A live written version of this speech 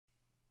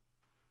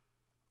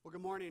Well,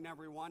 good morning,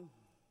 everyone.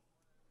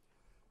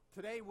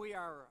 Today we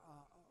are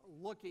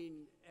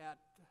looking at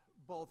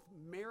both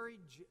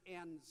marriage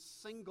and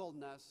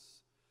singleness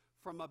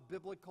from a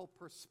biblical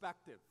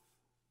perspective.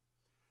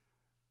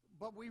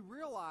 But we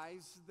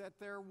realize that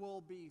there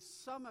will be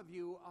some of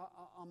you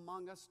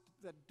among us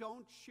that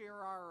don't share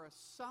our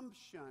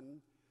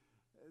assumption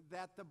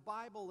that the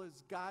Bible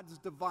is God's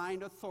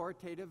divine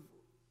authoritative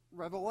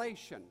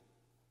revelation.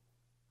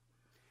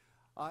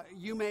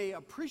 You may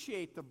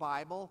appreciate the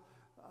Bible,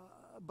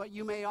 but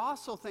you may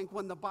also think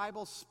when the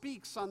Bible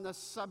speaks on the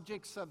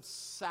subjects of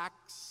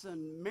sex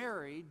and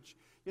marriage,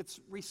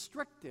 it's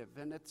restrictive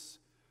and it's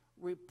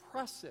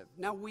repressive.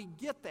 Now, we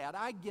get that.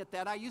 I get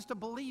that. I used to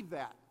believe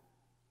that.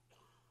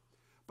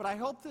 But I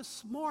hope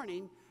this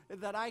morning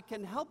that I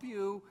can help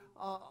you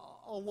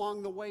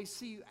along the way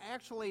see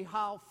actually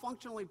how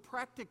functionally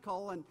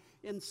practical and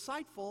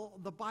insightful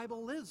the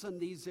Bible is in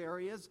these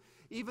areas,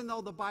 even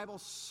though the Bible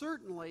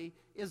certainly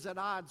is at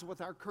odds with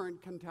our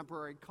current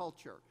contemporary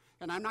culture.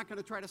 And I'm not going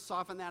to try to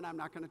soften that. I'm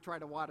not going to try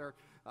to water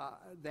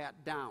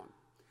that down.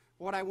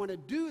 What I want to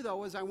do,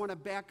 though, is I want to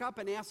back up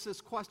and ask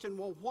this question,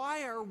 well,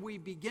 why are we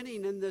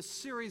beginning in this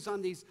series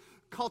on these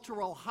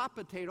cultural hot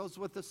potatoes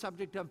with the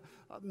subject of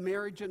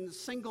marriage and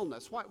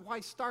singleness? Why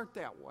start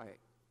that way?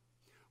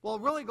 Well,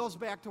 it really goes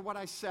back to what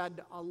I said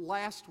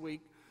last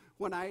week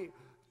when I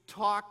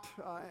talked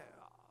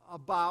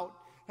about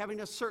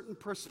having a certain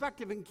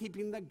perspective and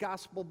keeping the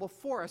gospel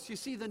before us. You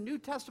see, the New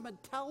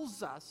Testament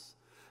tells us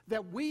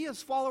that we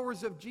as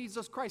followers of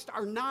Jesus Christ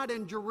are not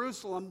in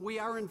Jerusalem. We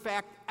are, in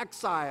fact,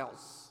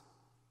 exiles.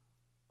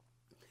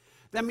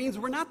 That means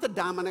we're not the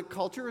dominant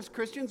culture as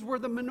Christians. We're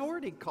the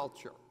minority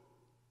culture.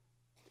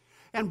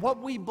 And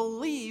what we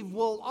believe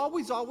will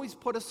always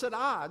put us at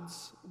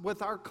odds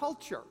with our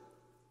culture.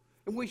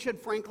 And we should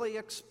frankly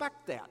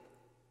expect that.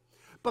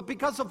 But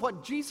because of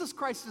what Jesus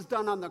Christ has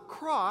done on the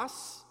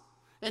cross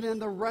and in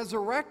the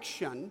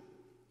resurrection,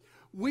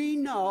 we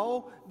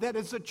know that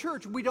as a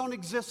church, we don't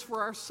exist for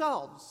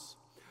ourselves.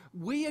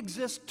 We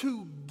exist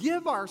to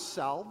give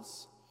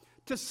ourselves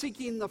to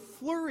seeking the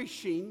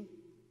flourishing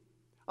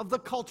of the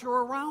culture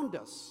around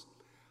us,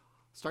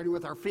 starting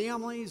with our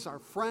families, our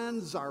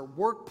friends, our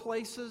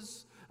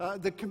workplaces,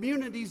 the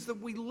communities that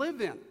we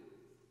live in.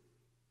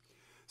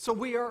 So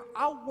we are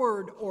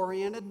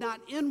outward-oriented,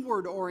 not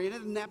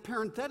inward-oriented, and that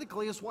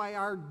parenthetically is why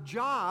our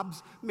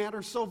jobs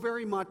matter so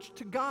very much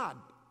to God.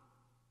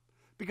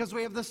 Because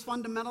we have this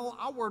fundamental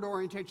outward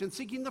orientation,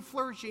 seeking the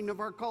flourishing of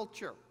our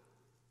culture.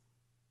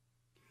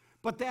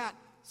 But that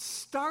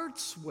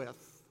starts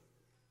with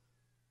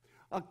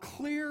a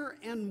clear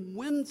and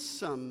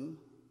winsome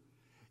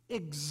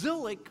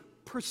exilic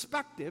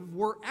perspective.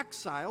 We're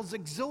exiles,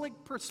 exilic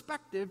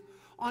perspective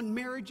on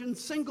marriage and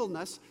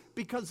singleness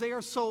because they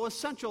are so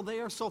essential, they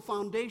are so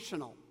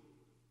foundational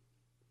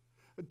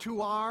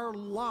to our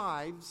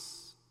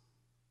lives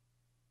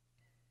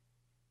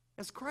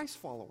as Christ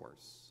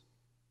followers.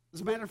 As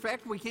a matter of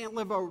fact, we can't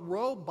live a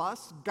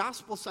robust,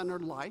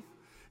 gospel-centered life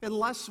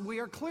unless we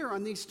are clear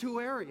on these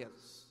two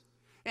areas.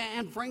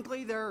 And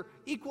frankly, they're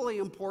equally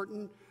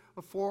important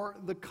for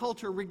the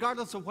culture,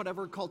 regardless of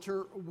whatever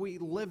culture we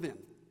live in.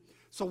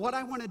 So what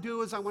I want to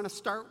do is I want to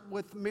start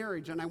with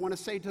marriage, and I want to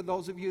say to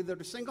those of you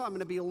that are single, I'm going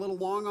to be a little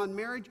long on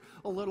marriage,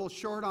 a little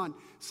short on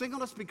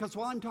singleness, because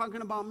while I'm talking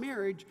about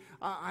marriage,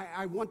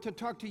 I want to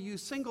talk to you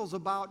singles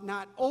about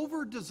not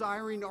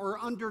over-desiring or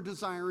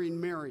under-desiring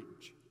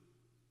marriage.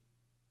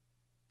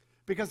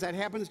 Because that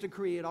happens to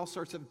create all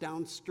sorts of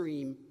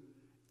downstream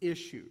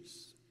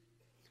issues.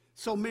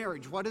 So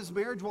marriage, what is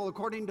marriage? Well,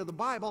 according to the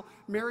Bible,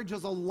 marriage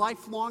is a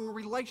lifelong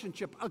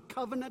relationship, a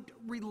covenant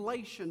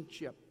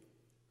relationship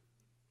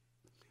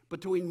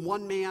between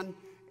one man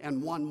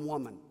and one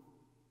woman.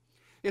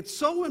 It's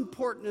so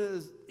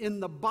important in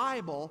the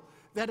Bible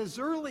that as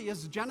early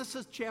as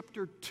Genesis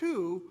chapter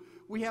 2,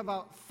 we have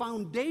a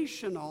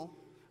foundational,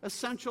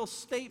 essential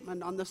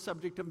statement on the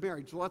subject of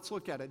marriage. Let's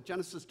look at it.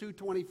 Genesis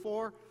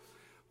 2:24.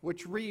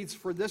 Which reads,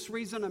 "For this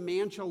reason a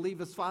man shall leave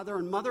his father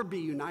and mother, be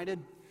united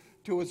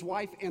to his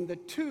wife, and the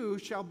two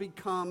shall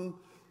become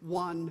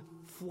one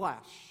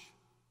flesh."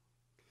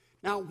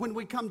 Now, when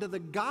we come to the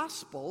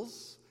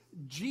Gospels,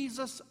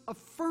 Jesus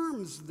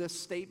affirms this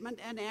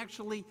statement and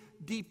actually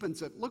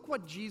deepens it. Look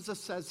what Jesus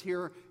says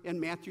here in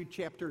Matthew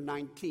chapter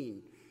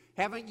 19.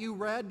 "Haven't you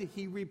read,"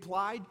 he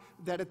replied,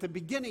 "that at the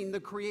beginning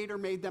the Creator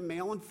made them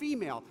male and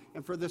female?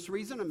 And for this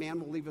reason a man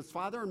will leave his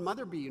father and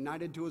mother, be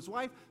united to his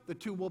wife. The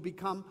two will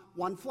become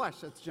one flesh."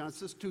 That's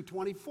Genesis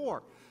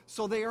 2:24.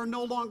 So they are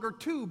no longer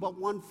two, but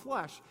one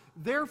flesh.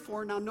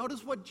 Therefore, now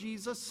notice what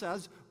Jesus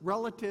says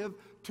relative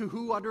to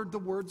who uttered the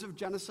words of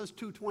Genesis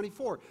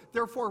 2:24.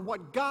 "Therefore,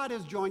 what God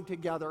has joined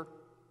together,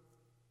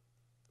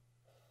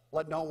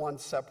 let no one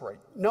separate."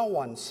 No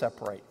one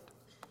separate.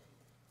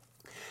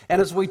 And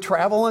as we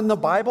travel in the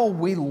Bible,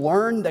 we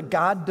learn that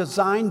God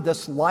designed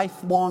this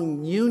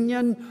lifelong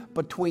union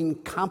between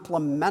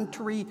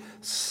complementary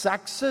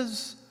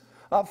sexes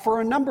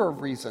for a number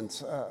of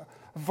reasons.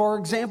 For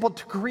example,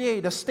 to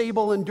create a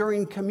stable,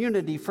 enduring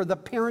community for the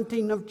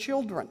parenting of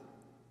children.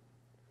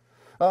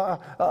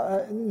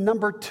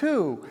 Number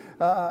two,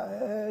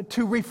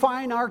 to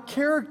refine our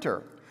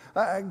character.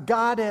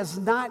 God has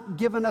not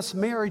given us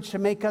marriage to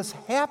make us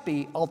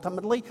happy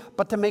ultimately,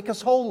 but to make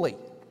us holy.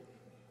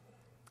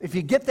 If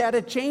you get that,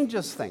 it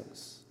changes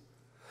things.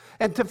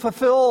 And to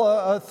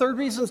fulfill, third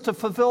reason is to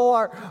fulfill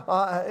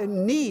our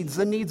needs,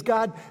 the needs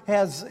God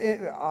has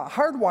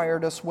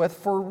hardwired us with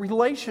for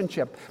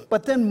relationship.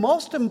 But then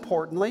most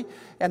importantly,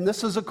 and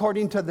this is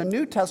according to the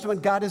New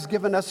Testament, God has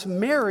given us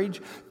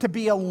marriage to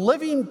be a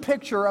living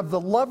picture of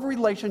the love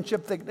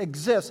relationship that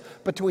exists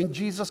between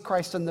Jesus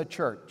Christ and the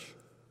church.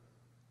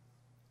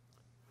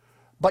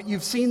 But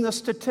you've seen the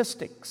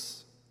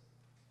statistics.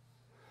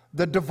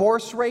 The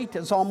divorce rate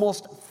is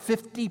almost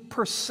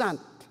 50%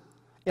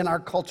 in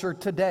our culture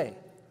today,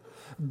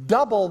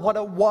 double what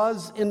it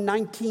was in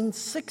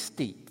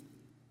 1960.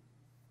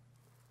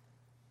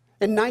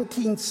 In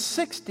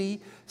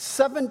 1960,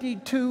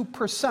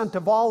 72%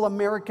 of all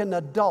American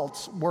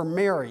adults were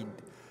married.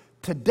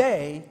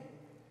 Today,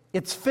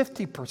 it's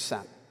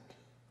 50%.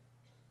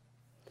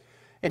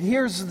 And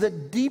here's the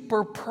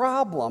deeper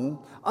problem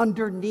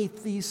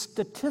underneath these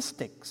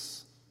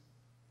statistics.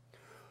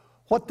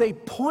 What they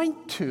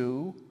point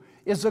to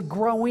is a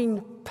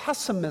growing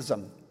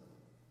pessimism,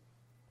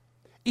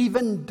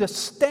 even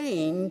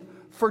disdain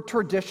for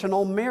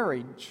traditional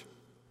marriage,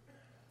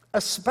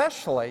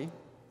 especially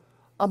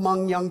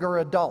among younger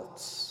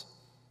adults.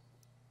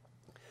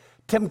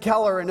 Tim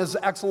Keller, in his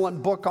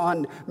excellent book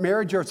on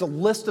marriage, there's a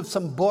list of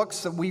some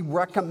books that we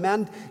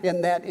recommend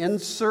in that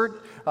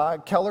insert.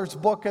 Keller's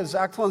book is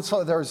excellent,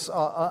 so there's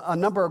a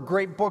number of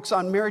great books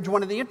on marriage.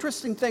 One of the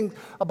interesting things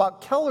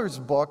about Keller's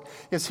book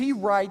is he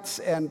writes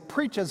and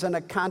preaches in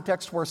a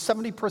context where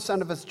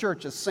 70% of his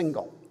church is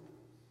single.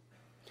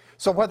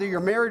 So whether you're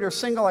married or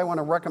single, I want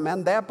to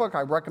recommend that book.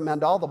 I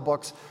recommend all the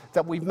books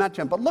that we've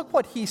mentioned. But look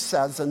what he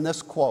says in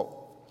this quote,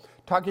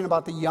 talking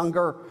about the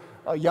younger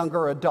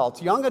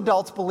adults. Young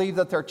adults believe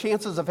that their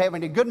chances of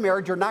having a good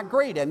marriage are not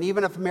great, and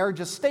even if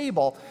marriage is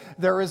stable,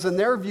 there is, in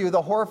their view,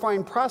 the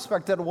horrifying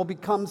prospect that it will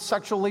become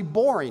sexually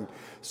boring.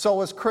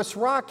 So as Chris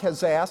Rock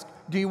has asked,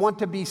 do you want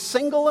to be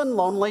single and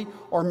lonely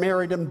or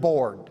married and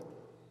bored?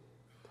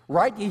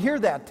 Right? You hear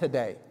that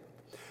today.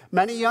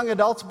 Many young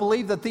adults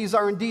believe that these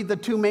are indeed the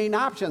two main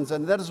options,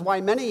 and that is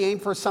why many aim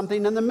for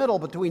something in the middle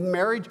between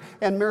marriage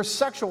and mere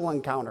sexual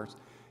encounters,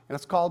 and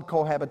it's called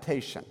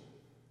cohabitation.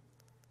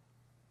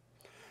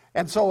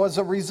 And so as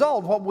a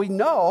result, what we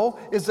know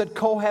is that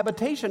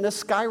cohabitation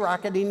is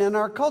skyrocketing in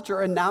our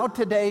culture, and now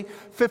today,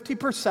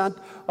 50%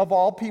 of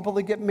all people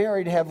that get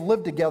married have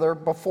lived together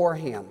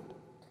beforehand.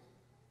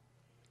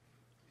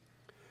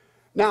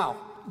 Now,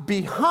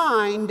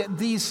 behind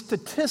these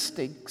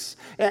statistics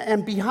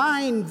and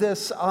behind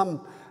this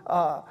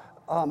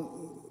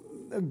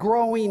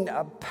growing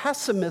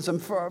pessimism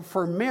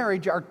for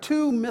marriage are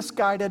two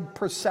misguided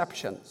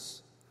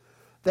perceptions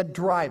that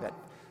drive it.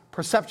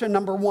 Perception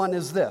number one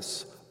is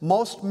this: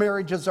 most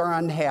marriages are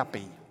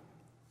unhappy.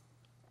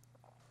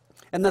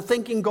 And the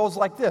thinking goes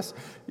like this: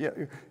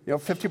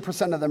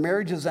 50% of the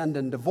marriages end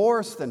in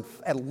divorce, then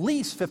at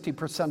least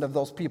 50% of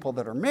those people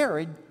that are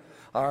married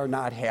are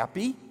not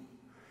happy.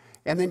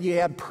 And then you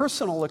add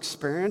personal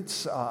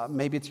experience.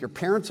 Maybe it's your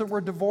parents that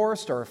were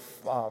divorced, or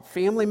a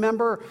family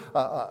member,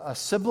 a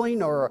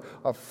sibling, or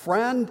a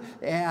friend.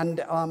 And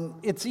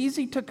it's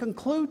easy to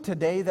conclude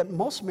today that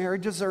most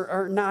marriages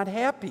are not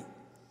happy.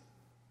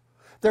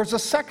 There's a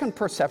second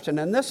perception,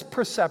 and this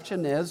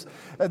perception is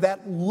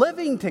that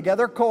living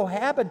together,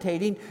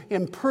 cohabitating,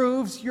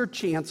 improves your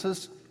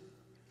chances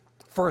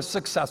for a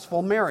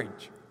successful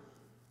marriage.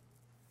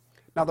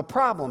 Now, the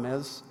problem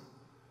is,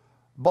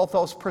 both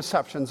those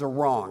perceptions are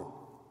wrong,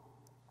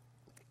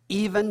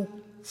 even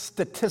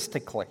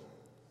statistically.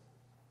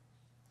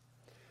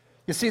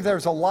 You see,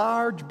 there's a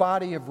large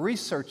body of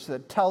research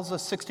that tells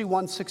us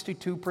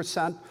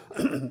 62%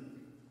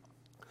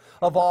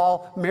 of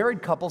all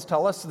married couples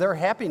tell us their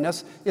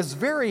happiness is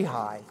very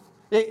high,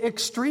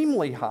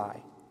 extremely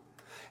high.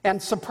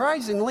 And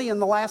surprisingly, in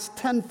the last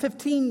 10,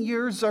 15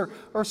 years or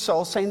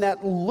so, saying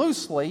that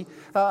loosely,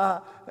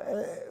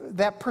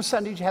 that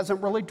percentage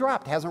hasn't really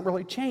dropped, hasn't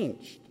really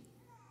changed.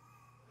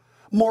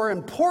 More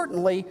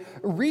importantly,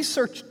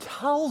 research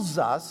tells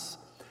us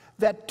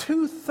that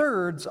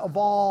 2/3 of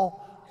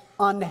all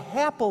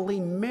unhappily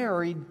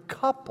married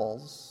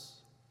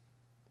couples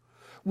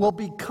will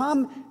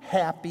become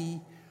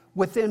happy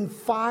within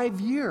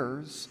 5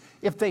 years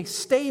if they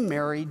stay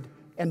married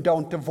and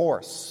don't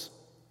divorce.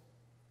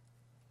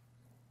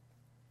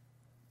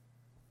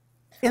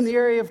 In the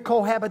area of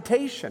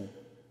cohabitation,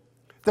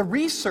 the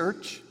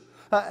research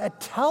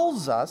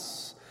tells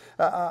us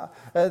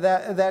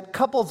that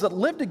couples that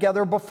live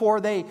together before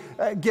they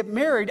get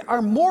married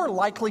are more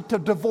likely to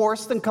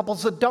divorce than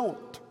couples that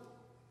don't.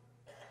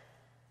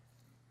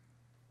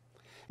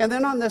 And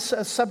then on this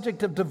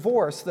subject of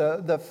divorce,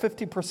 the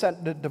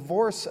 50%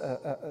 divorce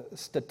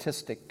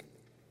statistic,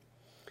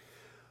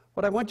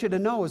 what I want you to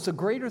know is the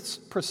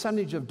greatest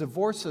percentage of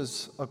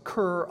divorces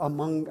occur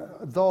among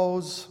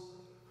those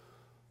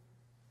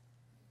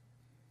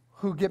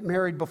who get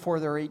married before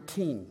they're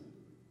 18.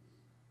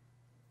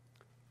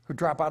 who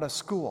drop out of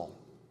school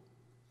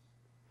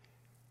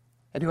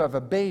and who have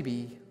a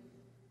baby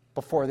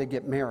before they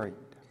get married.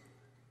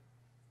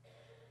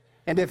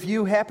 And if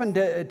you happen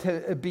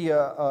to be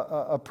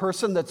a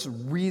person that's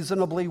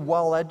reasonably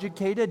well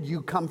educated,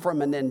 you come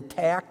from an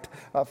intact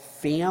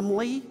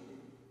family,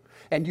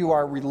 and you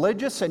are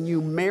religious, and you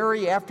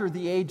marry after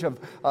the age of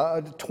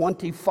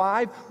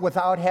 25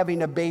 without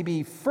having a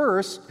baby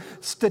first,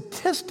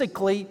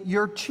 statistically,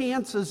 your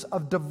chances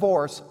of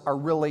divorce are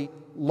really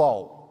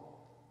low.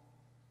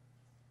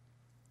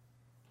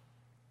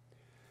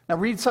 Now,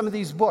 read some of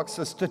these books.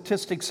 The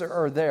statistics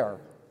are there.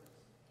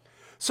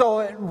 So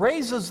it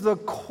raises the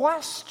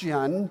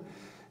question,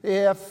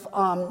 if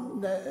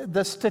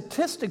the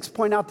statistics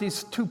point out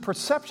these two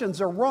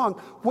perceptions are wrong,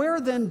 where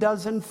then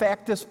does, in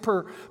fact, this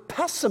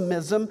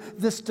pessimism,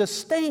 this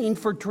disdain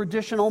for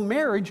traditional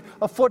marriage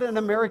afoot in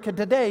America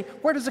today,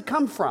 where does it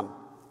come from?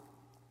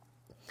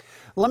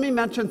 Let me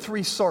mention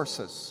three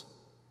sources.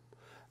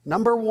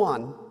 Number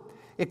one,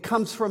 it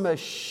comes from a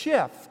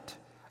shift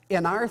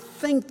in our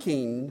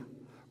thinking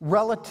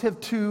relative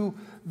to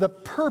the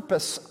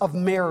purpose of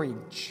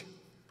marriage.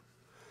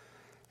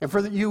 And for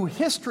you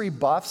history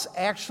buffs,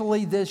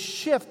 actually this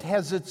shift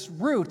has its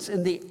roots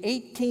in the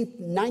 18th,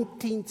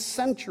 19th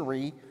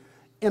century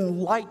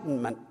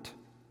Enlightenment.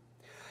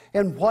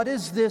 And what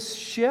is this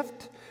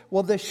shift?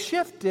 Well, the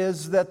shift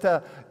is that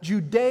the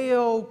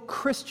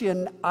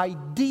Judeo-Christian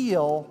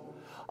ideal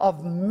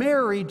of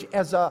marriage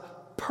as a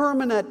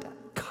permanent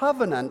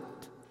covenant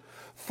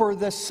for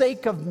the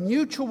sake of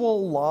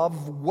mutual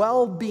love,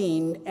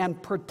 well-being, and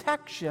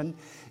protection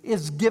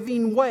is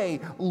giving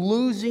way,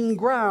 losing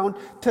ground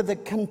to the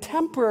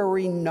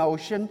contemporary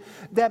notion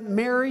that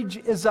marriage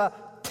is a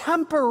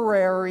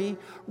temporary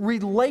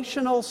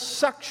relational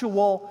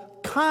sexual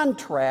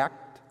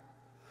contract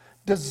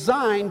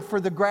designed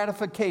for the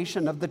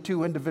gratification of the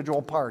two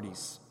individual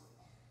parties.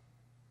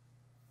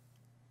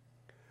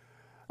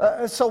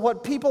 So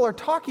what people are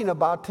talking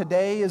about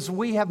today is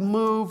we have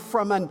moved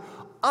from an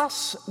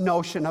us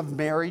notion of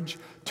marriage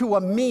to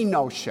a me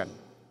notion.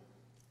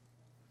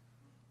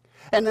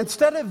 And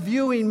instead of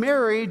viewing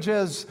marriage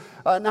as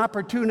an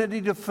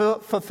opportunity to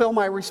fulfill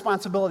my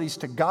responsibilities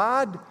to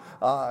God,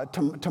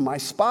 to my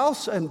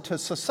spouse, and to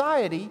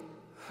society,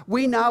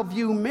 we now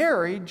view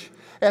marriage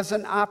as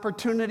an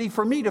opportunity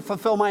for me to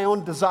fulfill my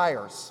own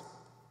desires.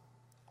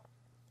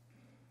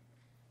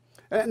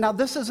 Now,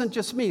 this isn't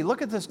just me.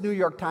 Look at this New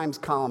York Times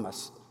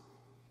columnist.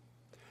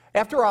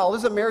 After all,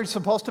 isn't marriage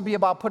supposed to be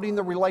about putting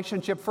the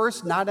relationship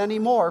first? Not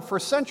anymore. For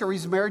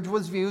centuries, marriage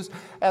was viewed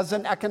as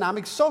an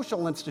economic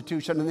social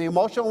institution, and the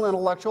emotional and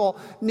intellectual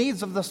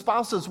needs of the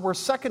spouses were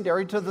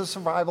secondary to the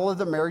survival of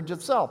the marriage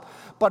itself.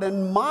 But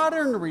in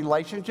modern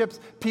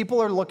relationships,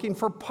 people are looking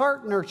for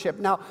partnership.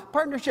 Now,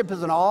 partnership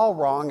isn't all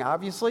wrong,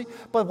 obviously,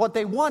 but what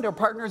they want are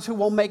partners who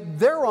will make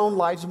their own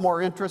lives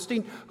more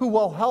interesting, who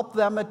will help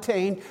them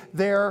attain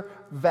their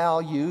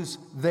values,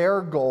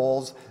 their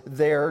goals,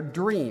 their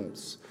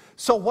dreams.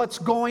 So what's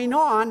going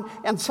on,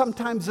 and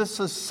sometimes this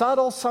is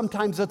subtle,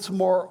 sometimes it's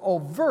more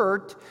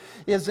overt,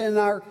 is in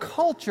our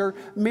culture,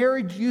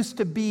 marriage used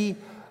to be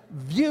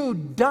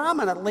viewed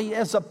dominantly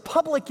as a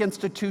public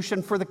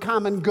institution for the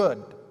common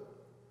good.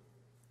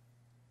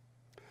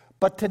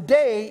 But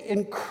today,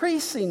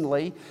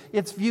 increasingly,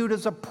 it's viewed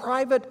as a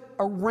private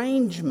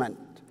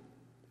arrangement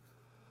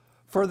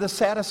for the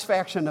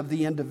satisfaction of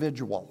the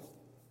individual.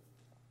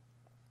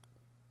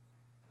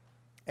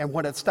 And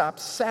when it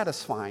stops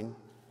satisfying,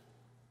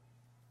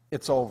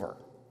 it's over.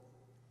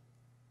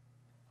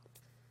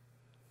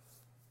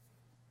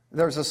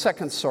 There's a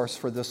second source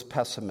for this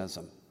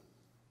pessimism.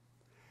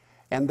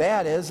 And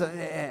that is,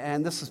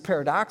 and this is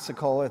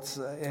paradoxical, it's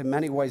in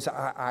many ways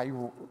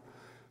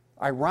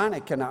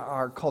ironic in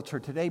our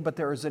culture today, but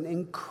there is an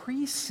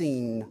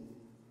increasing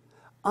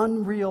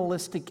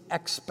unrealistic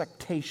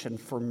expectation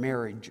for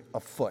marriage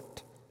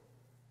afoot.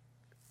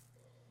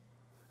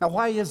 Now,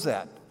 why is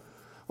that?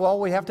 Well,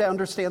 we have to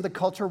understand the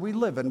culture we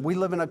live in. We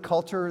live in a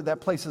culture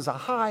that places a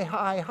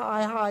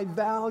high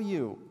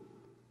value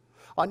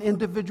on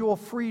individual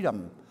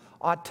freedom,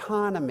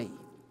 autonomy,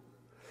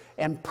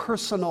 and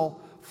personal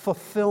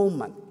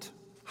fulfillment.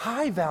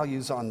 High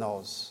values on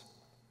those.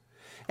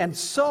 And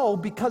so,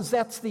 because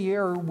that's the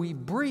air we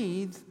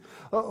breathe,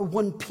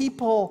 when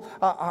people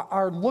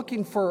are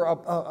looking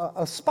for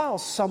a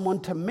spouse, someone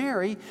to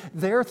marry,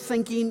 they're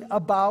thinking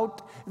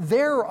about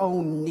their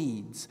own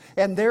needs.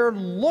 And their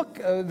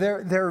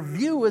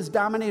view is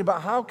dominated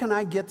by how can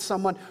I get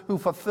someone who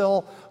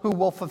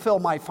will fulfill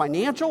my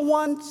financial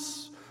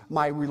wants,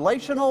 my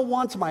relational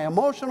wants, my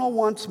emotional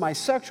wants, my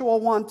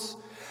sexual wants.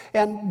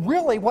 And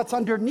really what's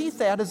underneath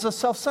that is a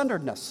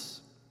self-centeredness.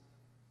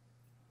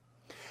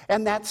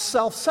 And that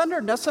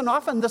self-centeredness, and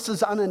often this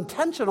is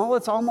unintentional,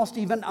 it's almost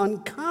even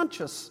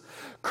unconscious,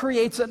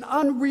 creates an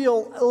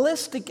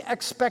unrealistic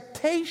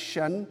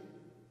expectation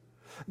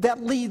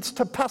that leads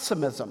to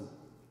pessimism.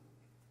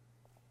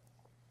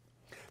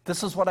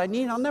 This is what I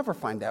need, I'll never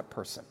find that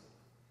person.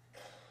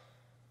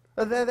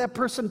 That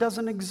person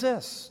doesn't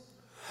exist.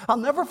 I'll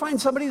never find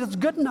somebody that's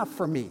good enough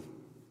for me.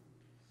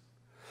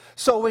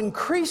 So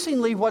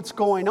increasingly what's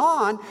going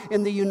on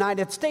in the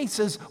United States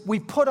is we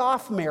put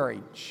off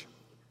marriage,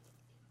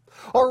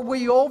 or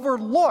we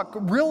overlook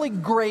really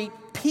great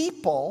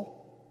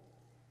people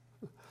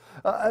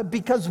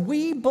because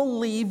we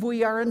believe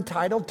we are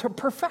entitled to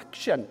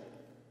perfection.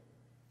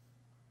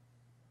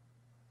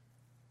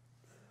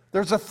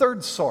 There's a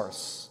third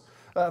source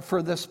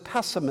for this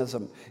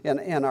pessimism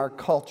in our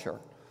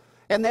culture,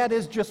 and that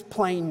is just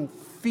plain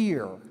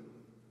fear.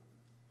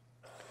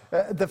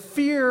 The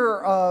fear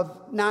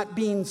of not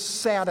being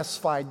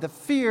satisfied, the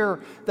fear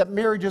that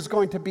marriage is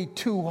going to be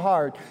too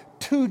hard,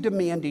 too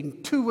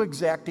demanding, too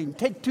exacting,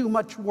 take too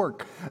much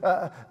work,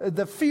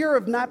 the fear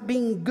of not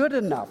being good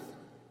enough,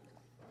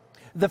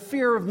 the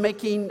fear of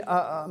making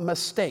a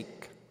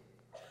mistake.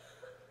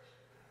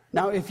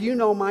 Now, if you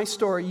know my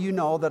story, you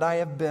know that I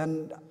have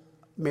been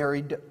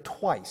married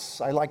twice.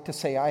 I like to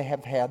say I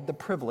have had the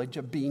privilege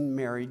of being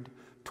married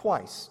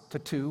twice to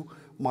two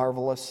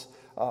marvelous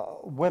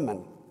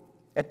women.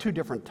 At two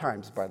different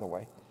times, by the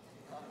way.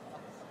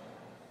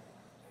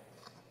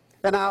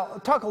 And I'll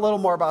talk a little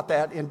more about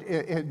that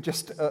in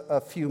just a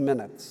few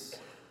minutes.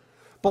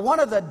 But one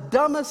of the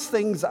dumbest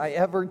things I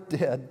ever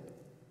did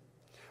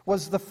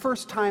was the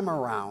first time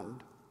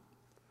around.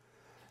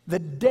 The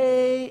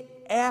day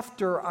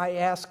after I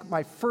asked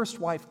my first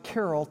wife,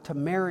 Carol, to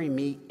marry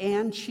me,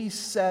 and she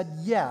said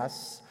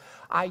yes,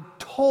 I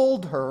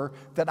told her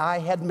that I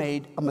had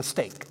made a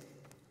mistake.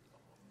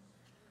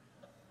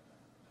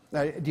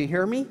 Now, do you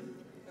hear me?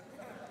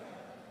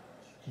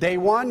 Day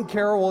one,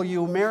 Carol, will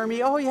you marry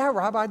me? Oh, yeah,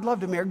 Rob, I'd love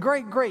to marry.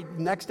 Great, great.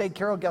 Next day,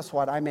 Carol, guess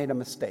what? I made a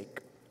mistake.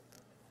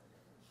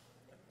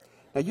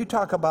 Now, you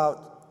talk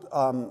about,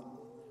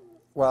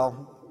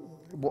 well,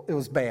 it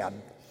was bad.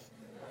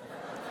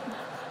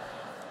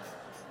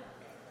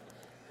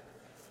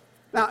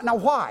 Now,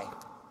 why?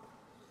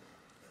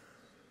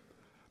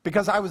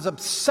 Because I was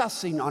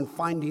obsessing on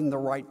finding the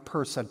right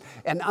person.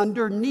 And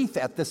underneath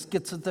that, this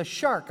gets at the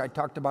shark I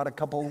talked about a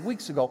couple of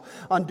weeks ago.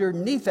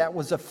 Underneath that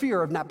was a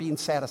fear of not being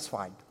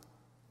satisfied.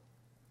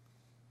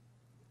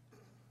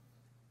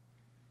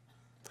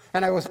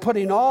 And I was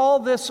putting all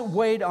this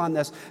weight on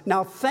this.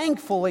 Now,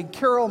 thankfully,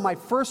 Carol, my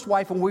first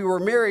wife, and we were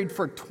married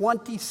for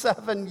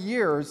 27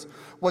 years,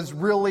 was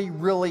really,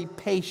 really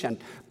patient.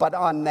 But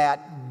on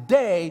that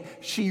day,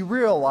 she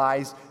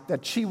realized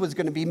that she was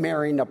going to be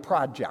marrying a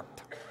project.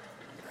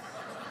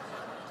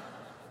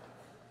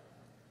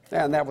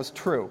 And that was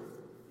true.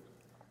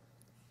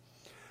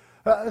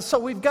 So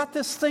we've got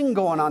this thing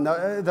going on.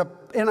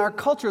 In our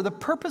culture, the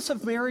purpose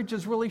of marriage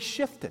has really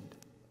shifted,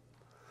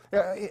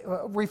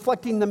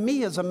 reflecting the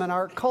meism in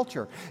our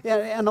culture.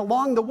 And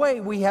along the way,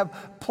 we have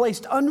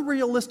placed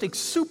unrealistic,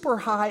 super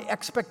high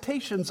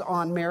expectations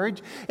on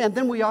marriage, and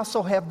then we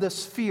also have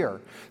this fear.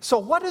 So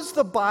what does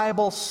the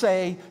Bible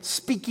say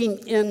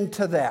speaking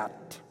into that?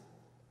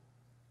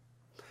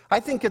 I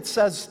think it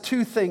says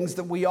two things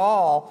that we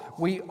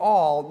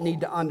all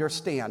need to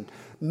understand.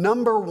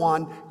 Number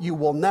one, you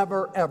will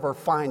never, ever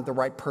find the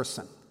right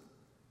person.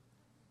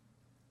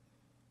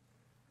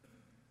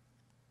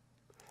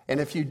 And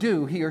if you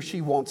do, he or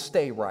she won't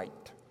stay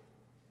right.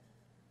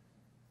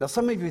 Now,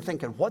 some of you are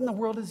thinking, what in the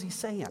world is he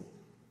saying?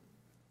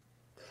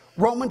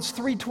 Romans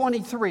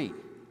 3:23.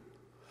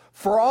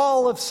 For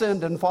all have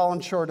sinned and fallen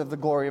short of the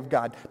glory of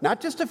God.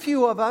 Not just a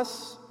few of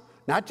us.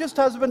 Not just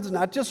husbands,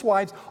 not just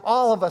wives,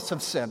 all of us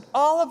have sinned.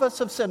 All of us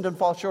have sinned and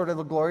fall short of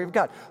the glory of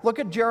God. Look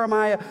at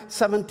Jeremiah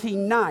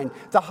 17:9.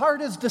 The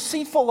heart is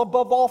deceitful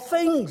above all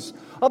things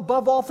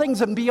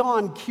and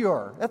beyond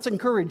cure. That's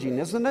encouraging,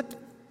 isn't it?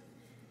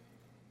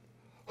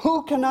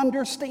 Who can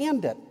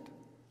understand it?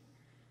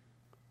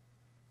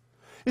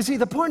 You see,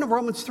 the point of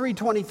Romans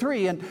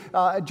 3:23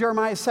 and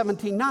Jeremiah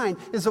 17:9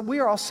 is that we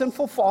are all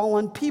sinful,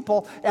 fallen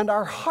people, and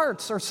our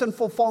hearts are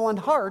sinful, fallen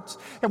hearts,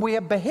 and we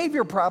have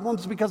behavior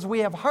problems because we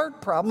have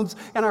heart problems,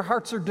 and our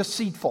hearts are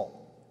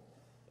deceitful.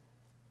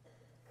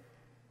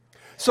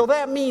 So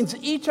that means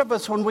each of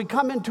us, when we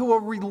come into a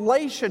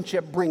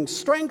relationship, brings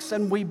strengths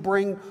and we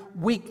bring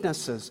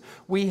weaknesses.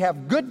 We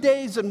have good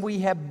days and we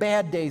have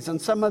bad days,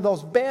 and some of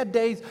those bad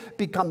days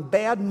become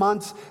bad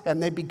months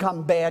and they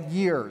become bad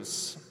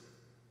years.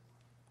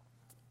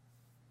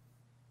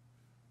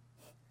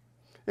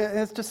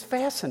 It's just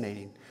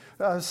fascinating.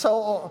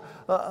 So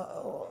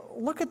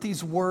look at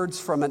these words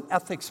from an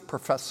ethics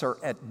professor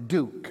at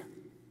Duke.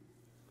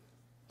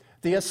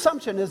 The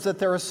assumption is that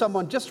there is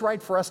someone just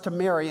right for us to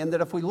marry, and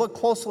that if we look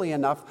closely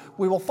enough,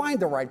 we will find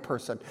the right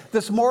person.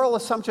 This moral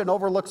assumption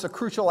overlooks a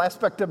crucial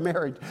aspect of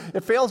marriage.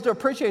 It fails to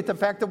appreciate the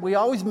fact that we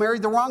always marry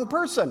the wrong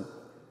person.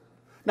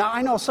 Now,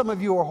 I know some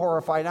of you are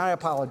horrified, and I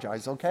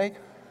apologize, okay?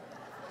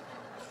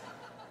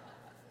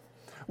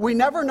 We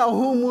never know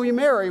whom we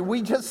marry.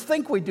 We just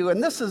think we do,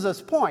 and this is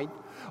his point.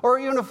 Or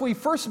even if we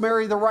first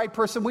marry the right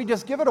person, we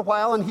just give it a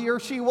while and he or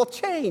she will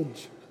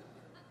change.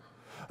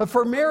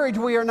 For marriage,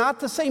 we are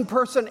not the same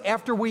person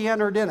after we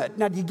entered in it.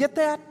 Now, do you get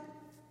that?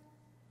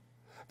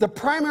 The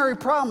primary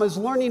problem is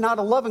learning how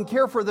to love and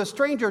care for the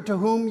stranger to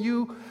whom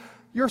you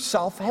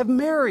yourself have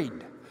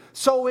married.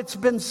 So it's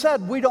been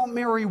said, we don't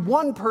marry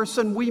one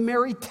person, we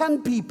marry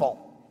 10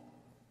 people.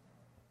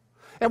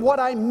 And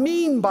what I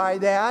mean by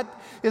that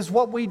is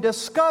what we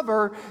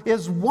discover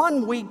is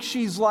one week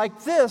she's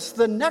like this,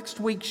 the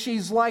next week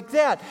she's like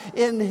that.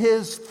 In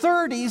his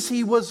 30s,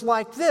 he was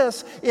like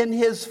this. In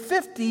his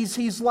 50s,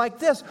 he's like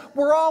this.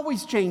 We're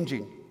always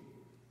changing.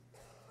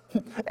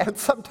 And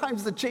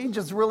sometimes the change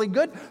is really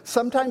good.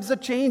 Sometimes the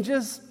change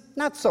is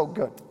not so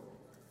good.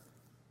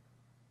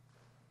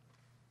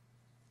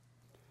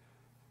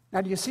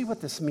 Now, do you see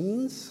what this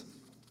means?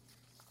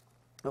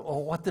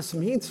 Or what this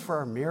means for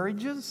our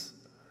marriages?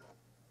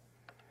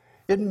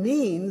 It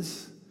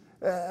means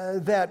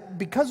that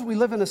because we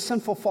live in a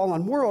sinful,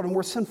 fallen world and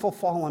we're sinful,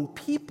 fallen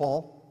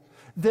people,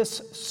 this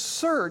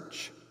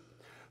search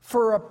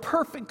for a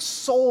perfect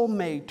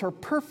soulmate or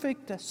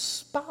perfect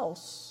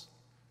spouse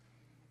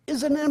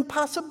is an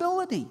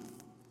impossibility.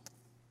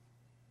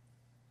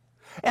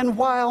 And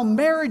while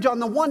marriage on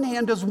the one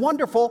hand is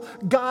wonderful,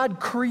 God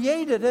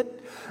created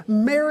it,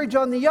 marriage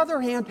on the other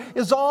hand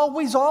is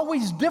always,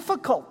 always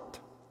difficult.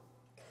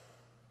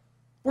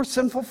 We're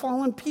sinful,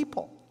 fallen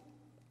people.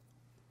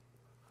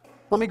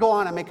 Let me go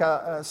on and make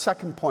a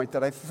second point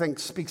that I think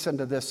speaks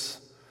into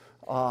this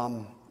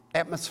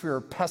atmosphere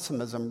of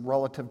pessimism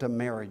relative to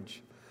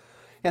marriage.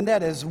 And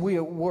that is,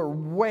 we're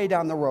way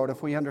down the road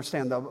if we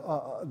understand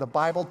the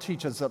Bible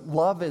teaches that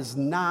love is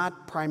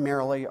not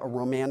primarily a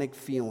romantic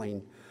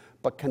feeling,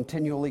 but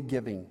continually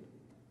giving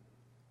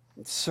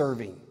and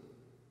serving.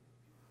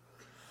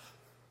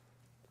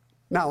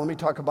 Now, let me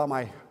talk about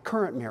my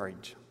current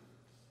marriage.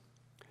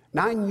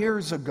 9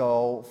 years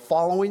ago,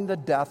 following the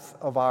death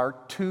of our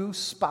two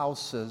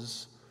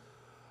spouses,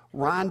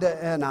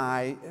 Rhonda and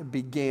I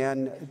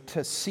began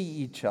to see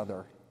each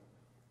other.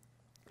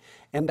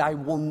 And I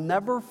will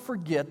never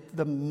forget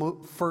the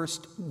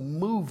first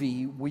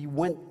movie we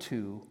went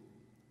to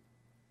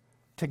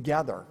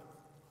together.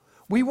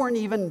 We weren't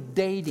even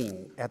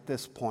dating at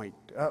this point.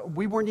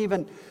 We weren't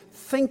even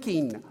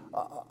thinking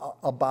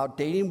about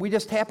dating. We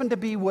just happened to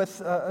be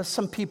with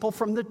some people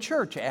from the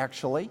church,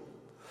 actually.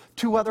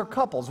 Two other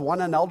couples,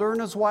 one an elder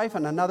and his wife,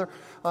 and another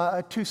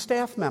two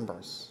staff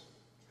members.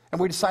 And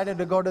we decided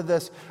to go to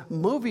this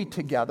movie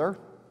together.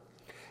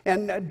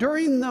 And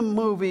during the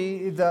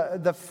movie,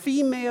 the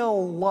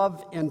female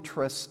love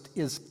interest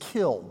is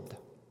killed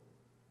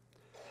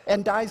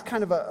and dies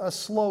kind of a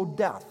slow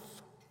death.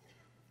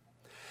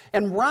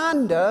 And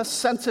Rhonda,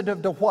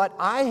 sensitive to what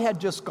I had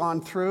just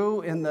gone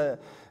through in the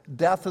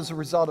death as a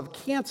result of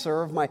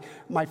cancer of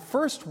my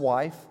first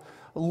wife,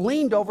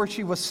 leaned over.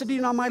 She was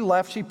sitting on my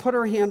left. She put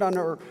her hand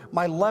on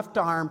my left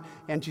arm,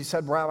 and she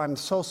said, "Rob, I'm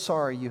so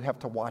sorry you have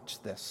to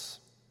watch this."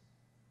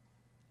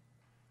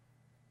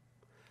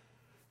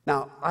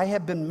 Now, I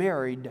had been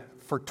married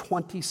for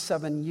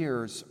 27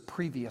 years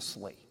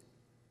previously.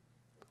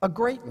 A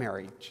great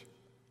marriage.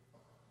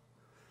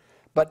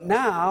 But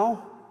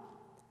now,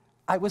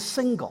 I was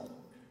single.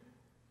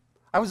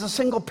 I was a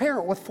single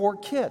parent with 4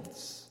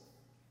 kids.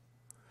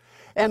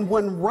 And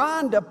when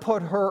Rhonda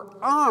put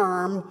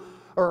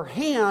her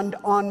hand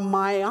on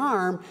my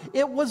arm,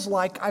 it was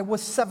like I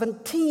was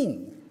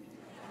 17.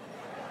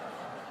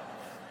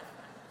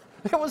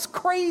 It was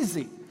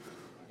crazy.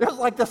 It was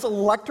like this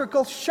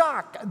electrical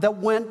shock that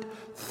went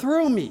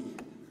through me.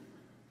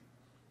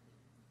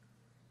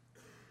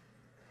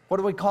 What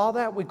do we call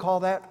that? We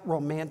call that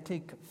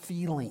romantic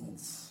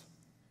feelings.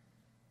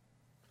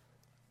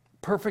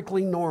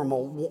 Perfectly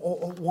normal,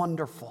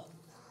 wonderful.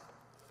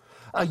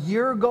 A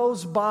year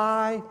goes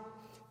by,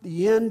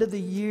 the end of the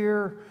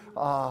year,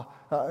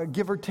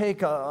 give or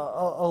take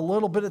a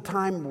little bit of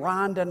time,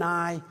 Rhonda and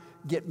I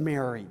get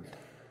married.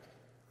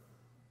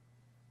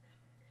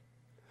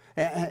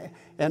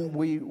 And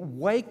we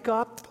wake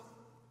up,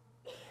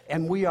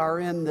 and we are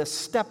in this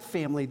step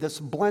family, this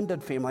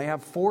blended family. I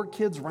have 4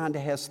 kids.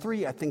 Rhonda has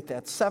 3. I think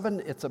that's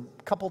 7. It's a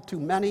couple too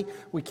many.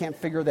 We can't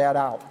figure that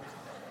out.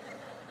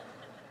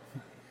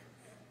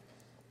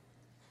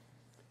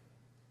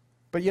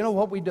 But you know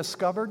what we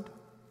discovered?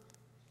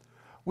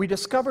 We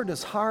discovered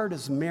as hard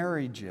as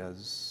marriage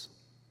is,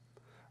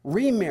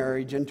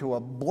 remarriage into a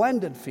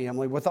blended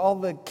family with all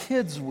the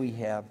kids we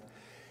have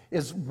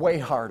is way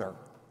harder.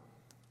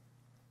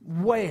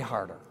 Way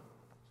harder.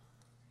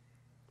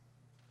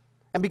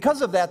 And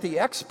because of that, the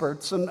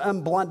experts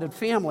in blended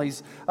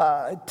families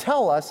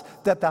tell us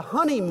that the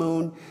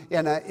honeymoon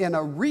in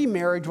a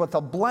remarriage with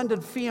a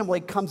blended family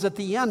comes at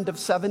the end of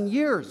 7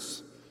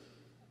 years.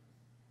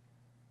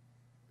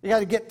 You got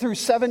to get through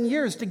 7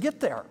 years to get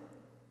there.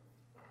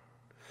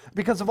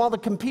 Because of all the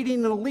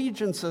competing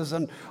allegiances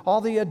and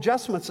all the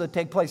adjustments that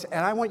take place.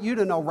 And I want you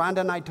to know, Rhonda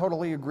and I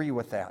totally agree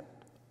with that.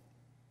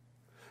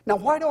 Now,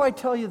 why do I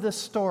tell you this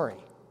story?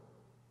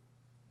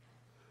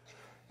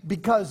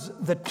 Because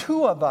the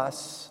two of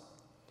us,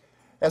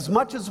 as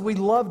much as we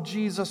love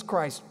Jesus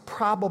Christ,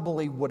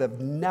 probably would have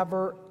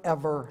never,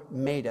 ever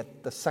made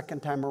it the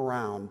second time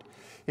around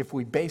if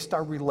we based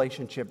our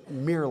relationship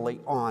merely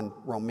on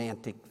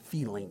romantic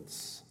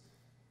feelings.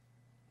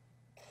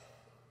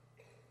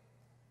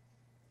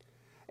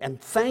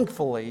 And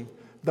thankfully,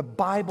 the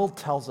Bible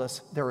tells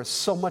us there is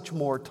so much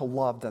more to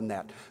love than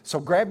that. So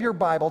grab your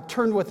Bible,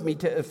 turn with me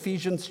to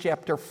Ephesians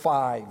chapter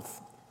 5.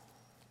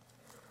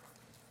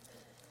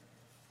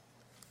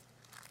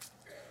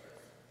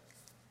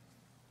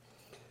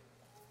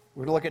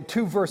 We're going to look at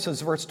two verses.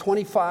 Verse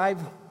 25,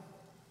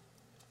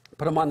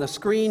 put them on the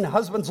screen.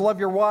 Husbands, love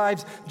your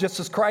wives, just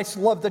as Christ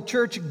loved the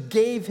church,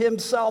 gave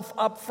himself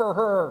up for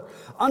her.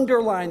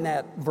 Underline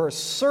that verse,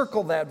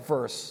 circle that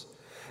verse.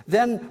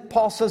 Then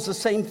Paul says the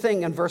same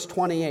thing in verse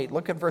 28.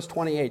 Look at verse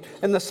 28.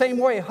 In the same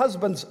way,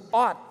 husbands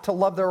ought to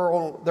love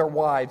their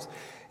wives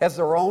as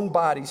their own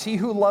bodies. He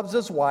who loves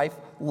his wife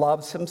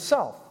loves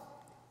himself.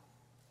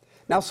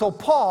 Now, so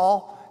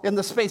Paul, in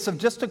the space of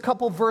just a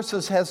couple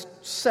verses, has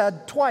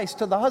said twice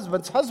to the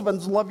husbands,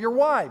 husbands, love your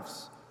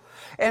wives.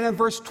 And in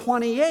verse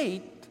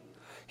 28,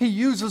 he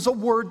uses a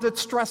word that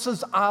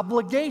stresses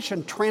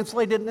obligation,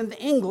 translated in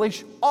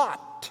English,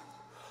 ought.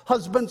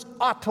 Husbands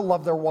ought to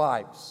love their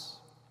wives.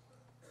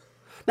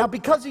 Now,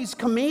 because he's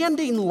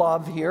commanding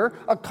love here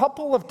a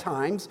couple of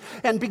times,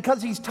 and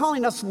because he's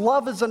telling us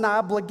love is an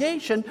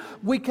obligation,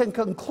 we can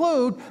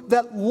conclude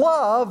that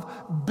love,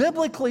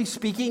 biblically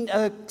speaking,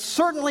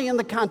 certainly in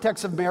the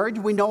context of marriage,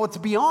 we know it's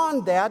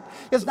beyond that,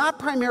 is not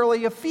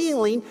primarily a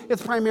feeling,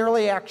 it's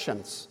primarily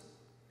actions.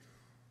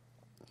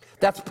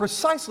 That's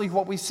precisely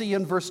what we see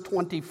in verse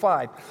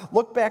 25.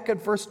 Look back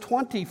at verse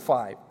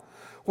 25.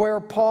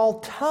 Where Paul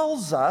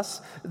tells us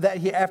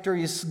that after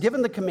he's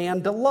given the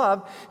command to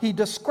love, he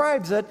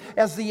describes it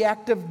as the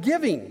act of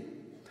giving.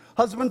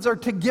 Husbands are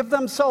to give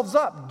themselves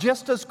up,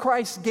 just as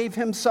Christ gave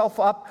himself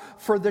up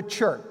for the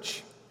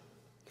church.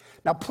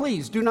 Now,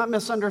 please do not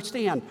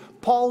misunderstand.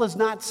 Paul is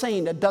not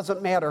saying it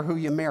doesn't matter who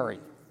you marry.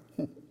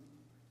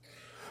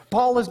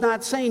 Paul is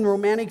not saying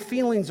romantic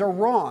feelings are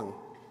wrong.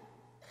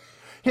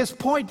 His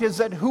point is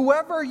that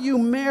whoever you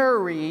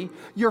marry,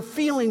 your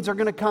feelings are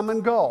going to come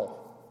and go.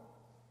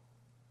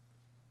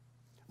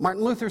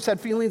 Martin Luther said,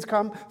 feelings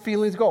come,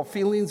 feelings go.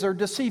 Feelings are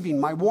deceiving.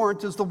 My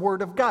warrant is the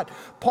word of God.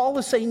 Paul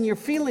is saying your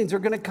feelings are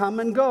going to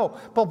come and go.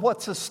 But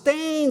what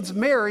sustains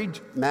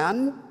marriage,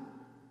 men,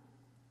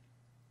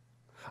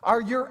 are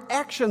your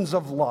actions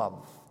of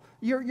love,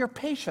 your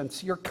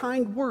patience, your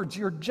kind words,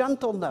 your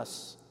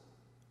gentleness,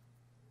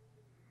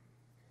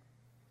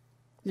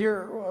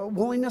 your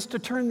willingness to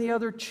turn the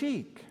other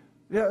cheek,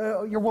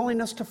 your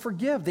willingness to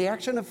forgive, the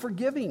action of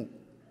forgiving,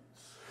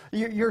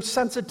 your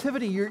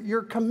sensitivity,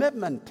 your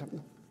commitment.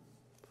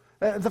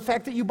 The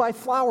fact that you buy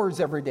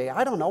flowers every day.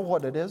 I don't know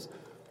what it is.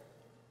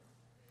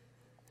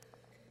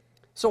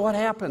 So what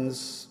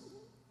happens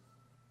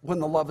when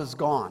the love is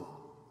gone?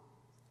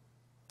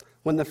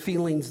 When the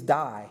feelings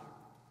die?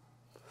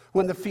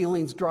 When the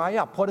feelings dry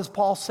up? What does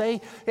Paul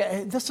say?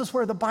 This is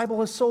where the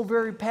Bible is so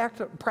very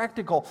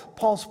practical.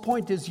 Paul's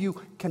point is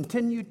you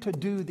continue to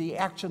do the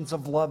actions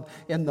of love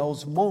in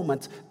those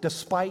moments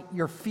despite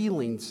your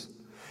feelings.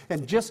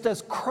 And just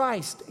as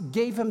Christ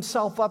gave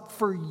himself up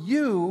for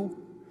you,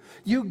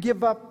 you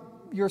give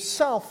up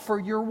yourself for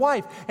your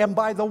wife. And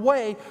by the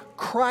way,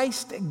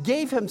 Christ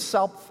gave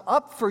himself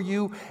up for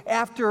you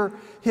after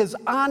his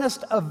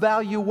honest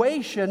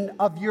evaluation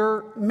of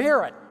your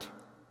merit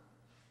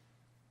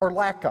or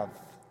lack of.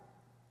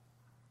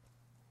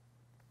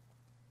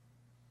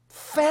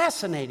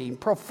 Fascinating,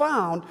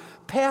 profound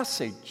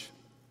passage.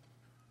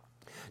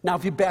 Now,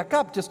 if you back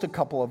up just a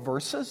couple of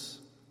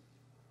verses,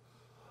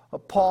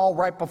 Paul,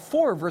 right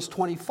before verse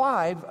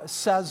 25,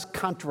 says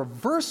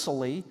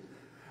controversially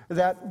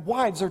that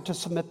wives are to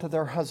submit to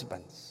their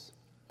husbands.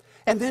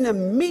 And then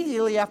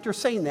immediately after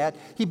saying that,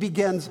 he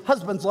begins,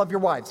 husbands, love your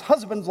wives.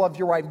 Husbands, love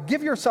your wives.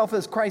 Give yourself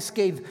as Christ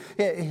gave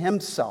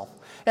himself.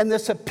 And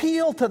this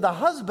appeal to the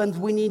husbands,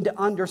 we need to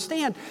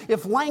understand,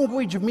 if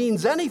language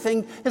means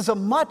anything, is a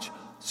much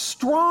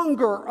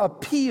stronger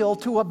appeal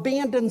to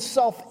abandon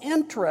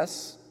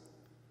self-interest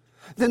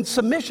than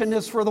submission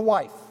is for the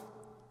wife.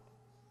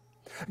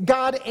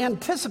 God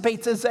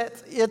anticipates,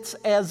 it's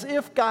as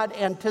if God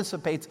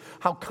anticipates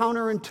how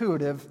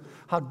counterintuitive,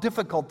 how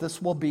difficult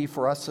this will be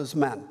for us as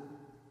men.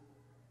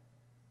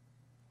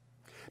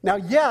 Now,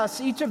 yes,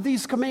 each of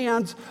these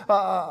commands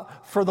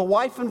for the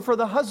wife and for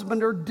the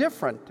husband are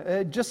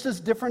different, just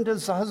as different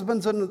as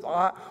husbands and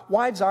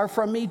wives are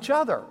from each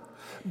other.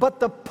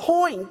 But the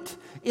point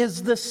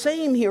is the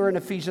same here in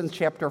Ephesians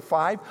chapter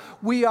 5.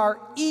 We are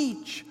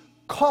each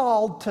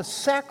called to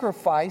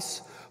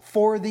sacrifice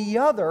for the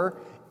other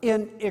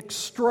in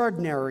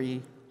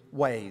extraordinary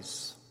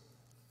ways.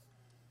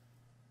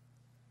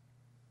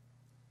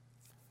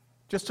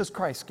 Just as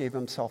Christ gave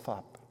himself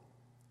up.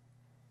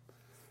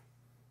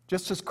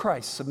 Just as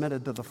Christ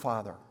submitted to the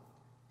Father.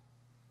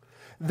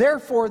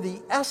 Therefore,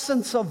 the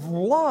essence of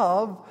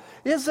love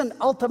isn't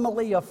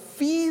ultimately a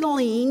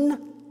feeling.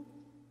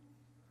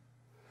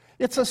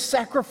 It's a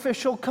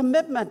sacrificial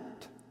commitment.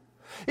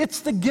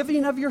 It's the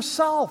giving of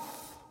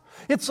yourself.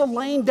 It's a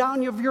laying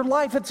down of your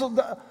life. It's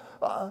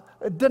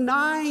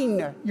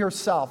denying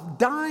yourself,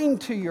 dying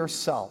to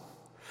yourself.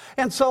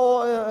 And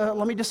so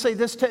let me just say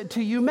this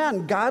to you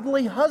men.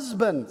 Godly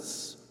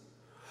husbands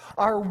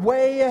are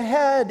way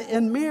ahead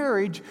in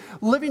marriage,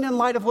 living in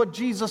light of what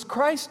Jesus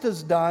Christ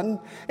has done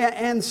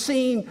and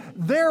seeing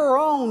their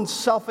own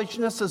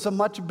selfishness as a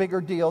much bigger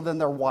deal than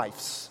their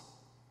wife's.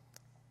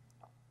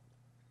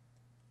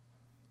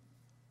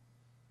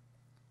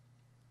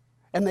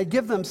 And they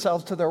give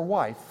themselves to their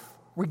wife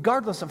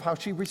regardless of how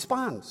she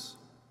responds.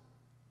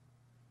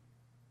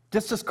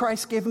 Just as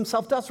Christ gave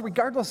himself to us,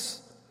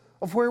 regardless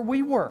of where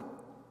we were.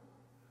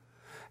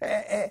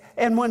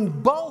 And when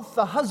both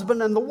the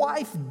husband and the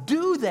wife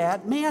do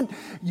that, man,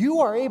 you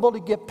are able to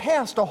get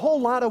past a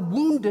whole lot of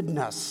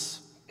woundedness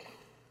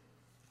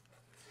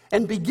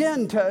and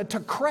begin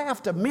to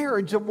craft a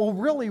marriage that will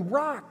really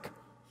rock,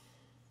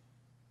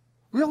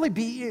 really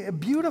be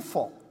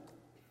beautiful.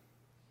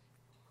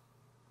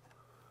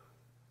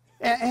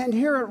 And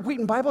here at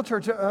Wheaton Bible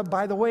Church,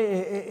 by the way,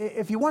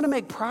 if you want to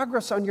make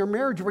progress on your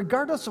marriage,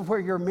 regardless of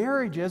where your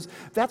marriage is,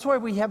 that's why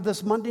we have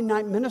this Monday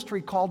night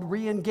ministry called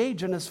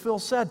Re-Engage. And as Phil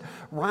said,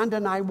 Rhonda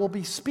and I will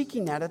be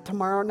speaking at it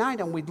tomorrow night,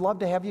 and we'd love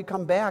to have you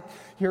come back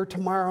here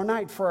tomorrow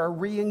night for our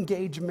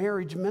Re-Engage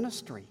marriage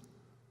ministry.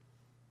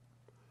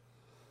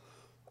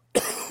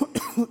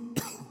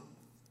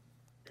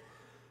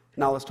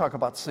 Now let's talk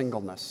about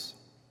singleness.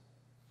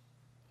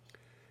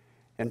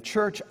 And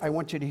church, I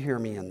want you to hear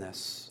me in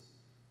this.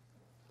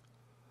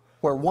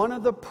 Where one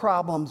of the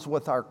problems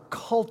with our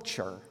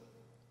culture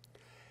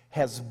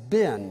has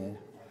been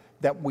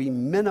that we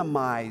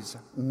minimize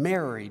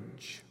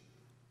marriage.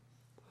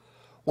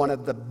 One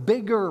of the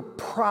bigger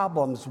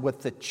problems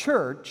with the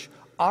church,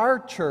 our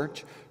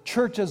church,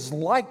 churches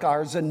like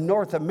ours in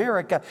North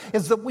America,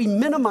 is that we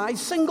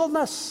minimize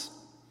singleness.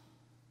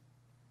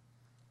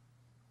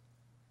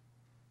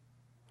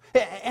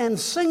 And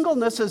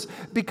singleness is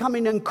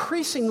becoming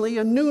increasingly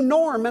a new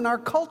norm in our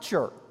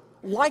culture,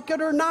 like it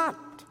or not.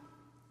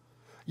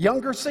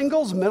 Younger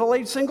singles,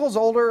 middle-aged singles,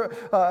 older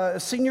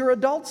senior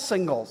adult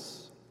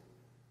singles.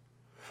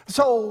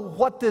 So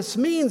what this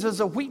means is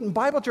a Wheaton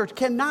Bible Church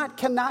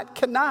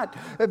cannot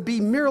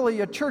be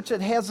merely a church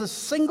that has a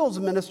singles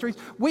ministry.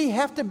 We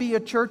have to be a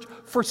church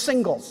for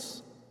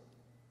singles.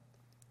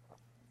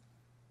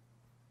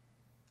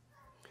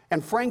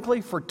 And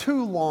frankly, for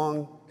too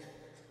long,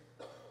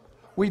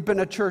 we've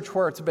been a church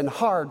where it's been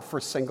hard for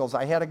singles.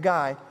 I had a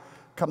guy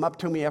come up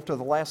to me after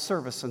the last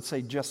service and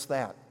say just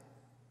that.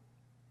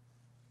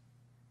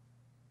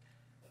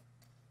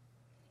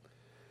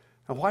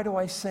 And why do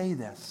I say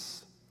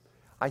this?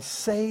 I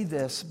say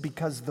this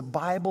because the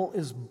Bible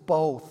is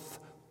both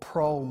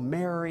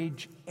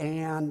pro-marriage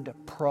and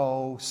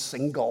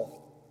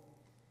pro-single.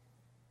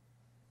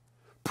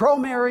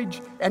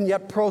 Pro-marriage and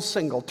yet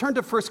pro-single. Turn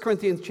to 1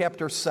 Corinthians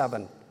chapter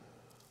 7.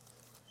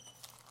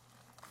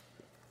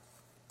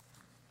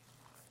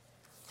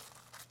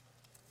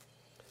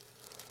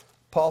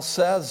 Paul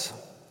says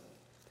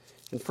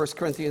in 1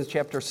 Corinthians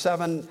chapter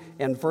 7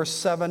 and verse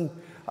 7,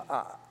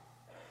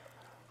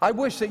 I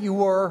wish that you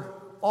were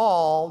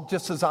all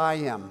just as I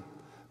am,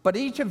 but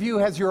each of you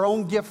has your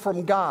own gift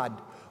from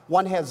God.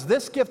 One has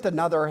this gift,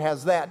 another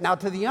has that. Now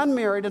to the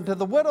unmarried and to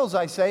the widows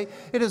I say,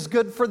 it is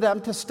good for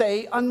them to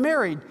stay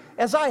unmarried,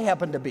 as I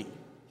happen to be.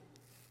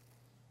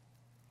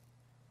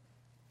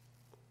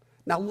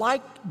 Now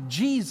like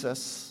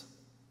Jesus,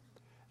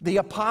 the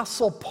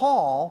Apostle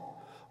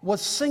Paul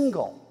was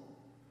single.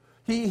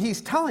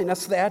 He's telling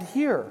us that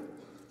here.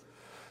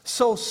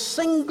 So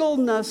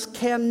singleness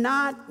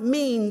cannot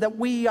mean that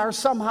we are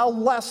somehow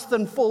less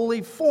than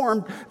fully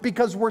formed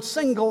because we're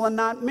single and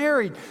not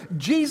married.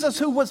 Jesus,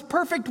 who was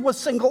perfect, was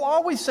single,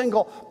 always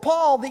single.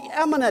 Paul, the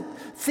eminent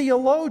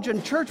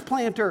theologian, church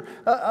planter,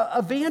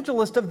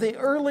 evangelist of the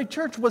early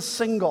church, was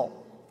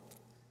single.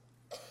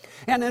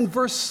 And in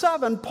verse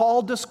 7,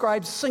 Paul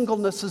describes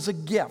singleness as a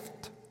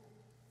gift.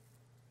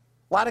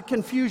 A lot of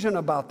confusion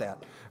about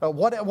that.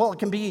 It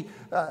can be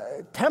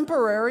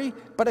temporary,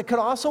 but it could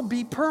also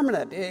be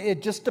permanent.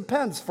 It just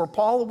depends. For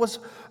Paul, it was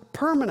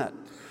permanent.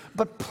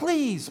 But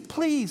please,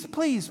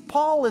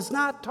 Paul is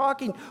not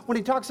talking, when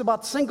he talks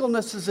about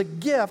singleness as a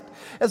gift,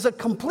 as a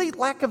complete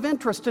lack of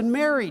interest in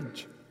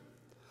marriage.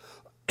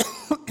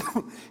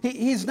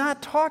 He's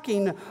not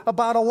talking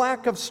about a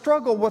lack of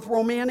struggle with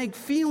romantic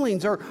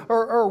feelings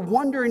or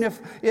wondering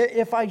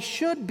if I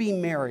should be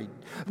married.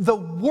 The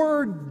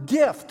word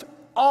gift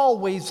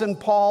always in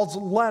Paul's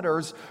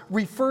letters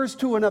refers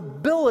to an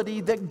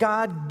ability that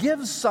God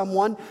gives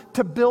someone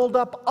to build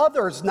up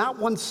others, not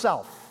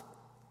oneself.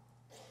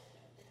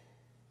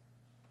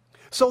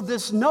 So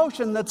this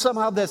notion that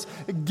somehow this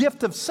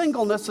gift of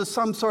singleness is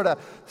some sort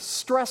of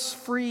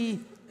stress-free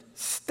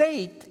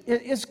state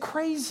is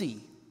crazy.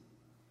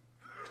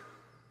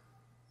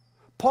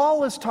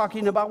 Paul is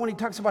talking about, when he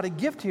talks about a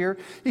gift here,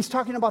 he's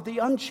talking about the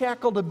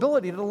unshackled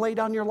ability to lay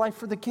down your life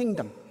for the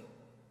kingdom.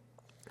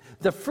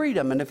 The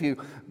freedom, and if you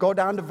go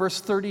down to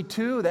verse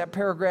 32, that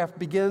paragraph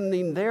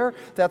beginning there,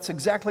 that's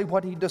exactly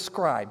what he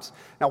describes.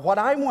 Now, what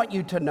I want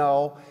you to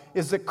know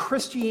is that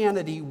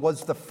Christianity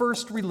was the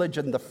first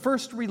religion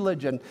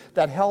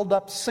that held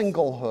up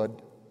singlehood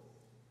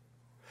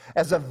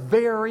as a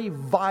very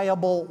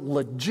viable,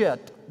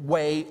 legit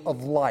way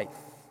of life.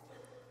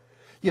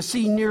 You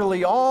see,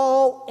 nearly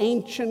all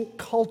ancient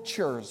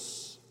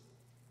cultures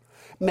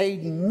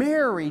made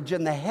marriage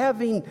and the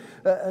having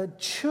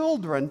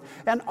children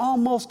an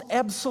almost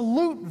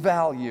absolute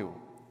value.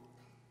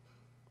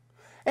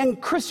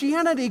 And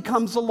Christianity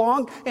comes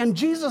along, and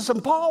Jesus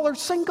and Paul are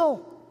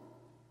single.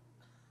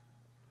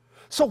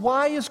 So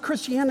why is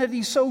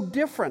Christianity so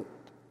different?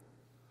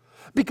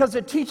 Because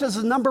it teaches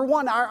us, number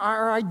one,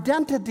 our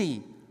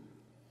identity.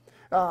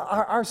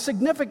 Our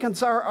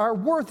significance, our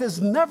worth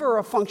is never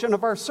a function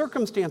of our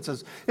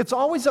circumstances. It's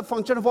always a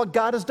function of what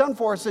God has done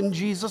for us in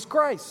Jesus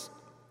Christ.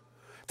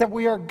 That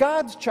we are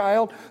God's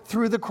child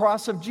through the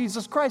cross of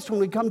Jesus Christ when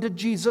we come to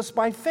Jesus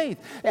by faith.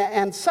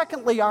 And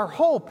secondly, our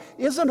hope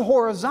isn't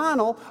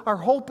horizontal, our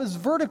hope is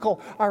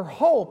vertical. Our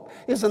hope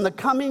is in the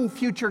coming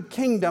future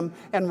kingdom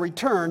and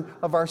return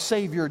of our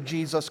Savior,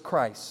 Jesus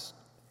Christ.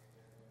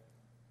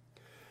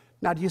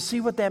 Now, do you see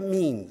what that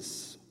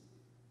means?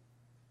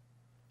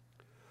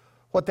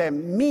 What that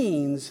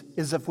means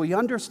is if we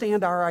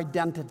understand our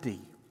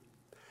identity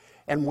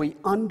and we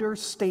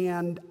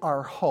understand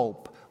our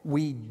hope,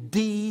 we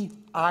de-idolize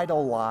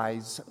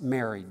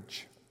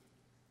marriage.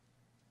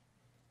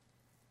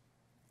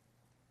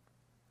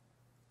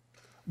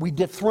 We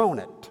dethrone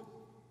it.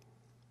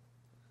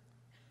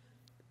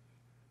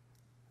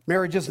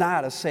 Marriage is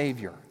not a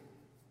savior.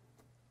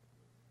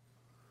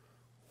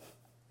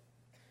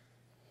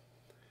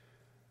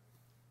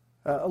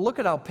 Look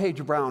at how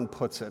Paige Brown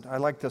puts it. I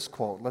like this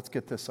quote. Let's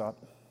get this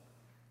up.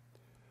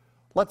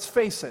 Let's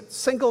face it,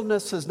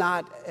 singleness is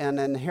not an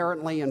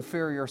inherently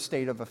inferior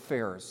state of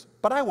affairs,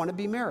 but I want to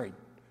be married.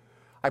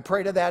 I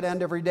pray to that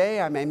end every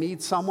day. I may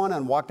meet someone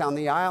and walk down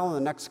the aisle in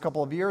the next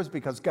couple of years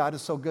because God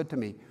is so good to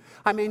me.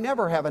 I may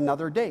never have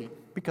another date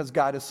because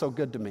God is so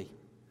good to me.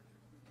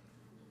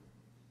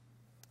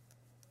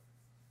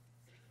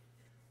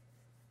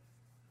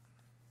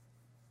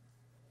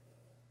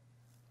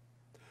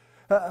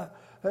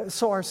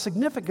 So our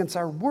significance,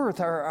 our worth,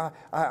 our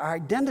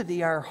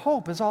identity, our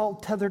hope is all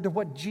tethered to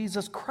what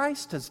Jesus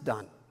Christ has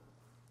done.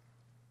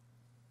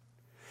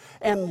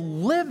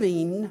 And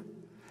living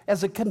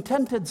as a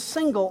contented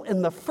single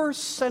in the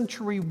first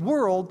century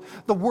world,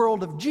 the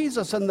world of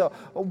Jesus and the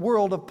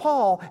world of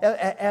Paul,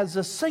 as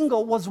a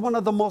single was one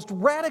of the most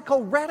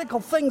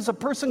radical things a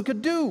person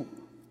could do.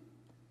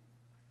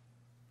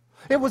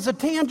 It was a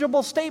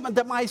tangible statement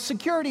that my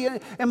security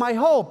and my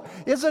hope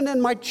isn't in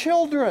my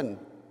children.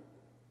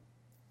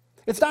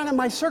 It's not in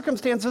my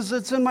circumstances,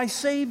 it's in my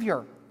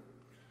Savior.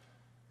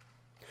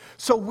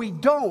 So we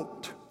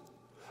don't,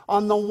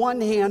 on the one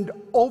hand,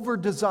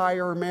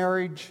 over-desire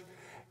marriage,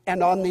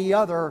 and on the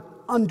other,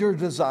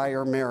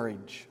 under-desire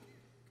marriage.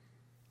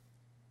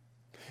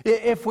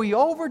 If we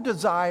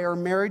over-desire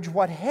marriage,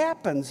 what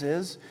happens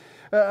is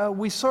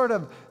we sort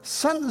of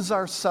sentence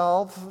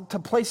ourselves to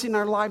placing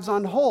our lives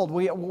on hold.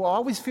 We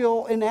always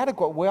feel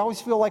inadequate. We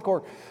always feel like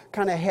we're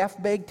kind of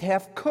half-baked,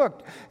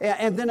 half-cooked.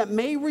 And then it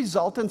may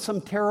result in some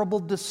terrible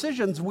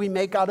decisions we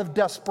make out of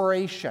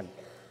desperation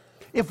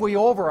if we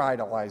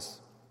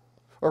over-idolize,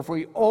 or if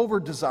we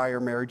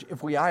over-desire marriage,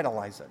 if we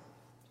idolize it.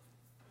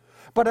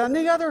 But on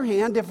the other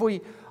hand, if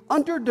we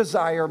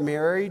under-desire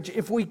marriage,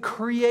 if we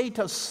create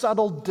a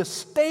subtle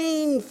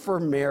disdain for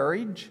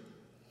marriage,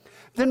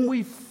 then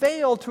we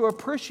fail to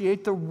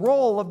appreciate the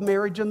role of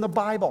marriage in the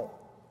Bible.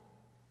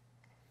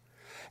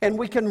 And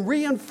we can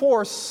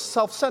reinforce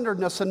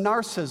self-centeredness and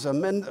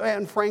narcissism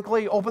and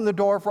frankly, open the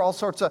door for all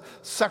sorts of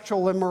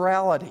sexual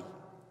immorality,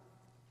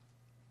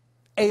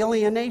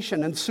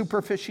 alienation, and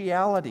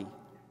superficiality.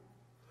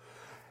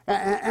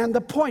 And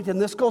the point,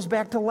 and this goes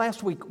back to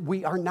last week,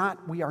 we are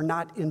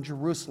not in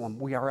Jerusalem.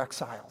 We are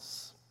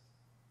exiles.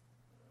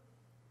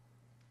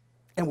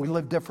 And we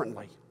live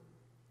differently.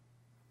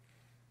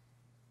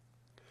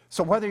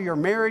 So whether you're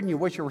married and you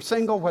wish you were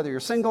single, whether you're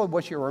single and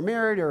wish you were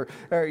married, or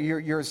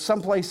you're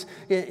someplace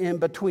in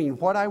between,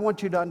 what I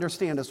want you to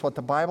understand is what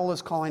the Bible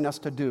is calling us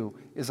to do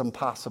is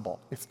impossible.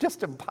 It's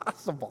just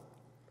impossible.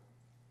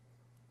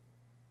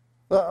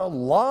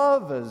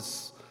 Love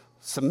is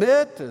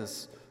submit,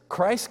 as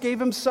Christ gave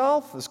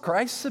himself, as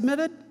Christ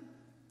submitted.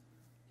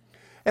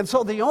 And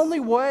so the only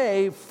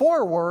way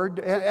forward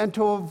and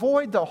to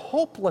avoid the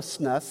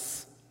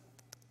hopelessness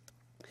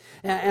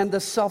and the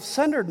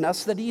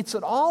self-centeredness that eats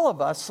at all of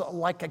us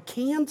like a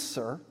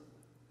cancer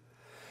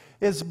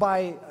is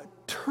by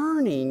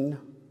turning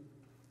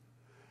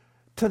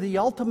to the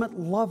ultimate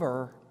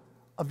lover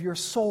of your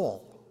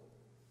soul,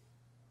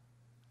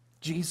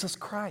 Jesus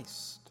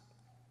Christ.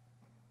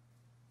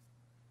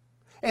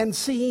 And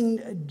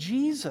seeing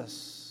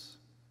Jesus,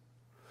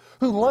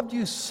 who loved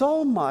you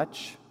so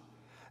much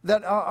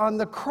that on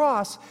the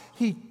cross,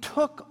 he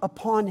took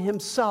upon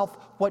himself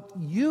what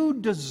you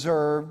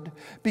deserved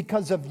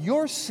because of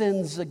your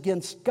sins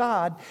against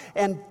God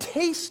and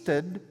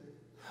tasted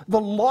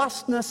the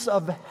lostness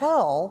of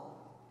hell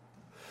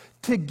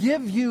to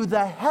give you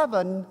the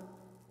heaven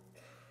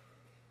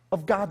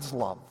of God's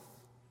love.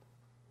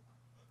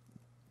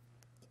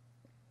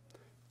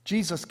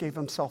 Jesus gave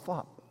himself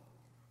up.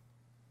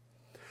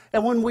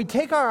 And when we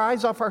take our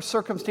eyes off our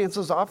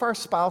circumstances, off our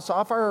spouse,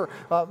 off our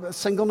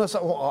singleness,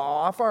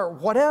 off our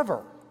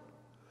whatever,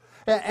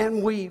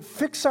 and we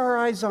fix our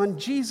eyes on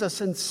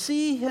Jesus and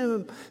see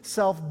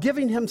himself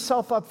giving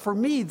himself up for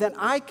me, then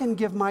I can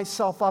give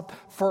myself up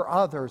for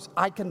others.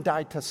 I can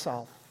die to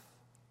self.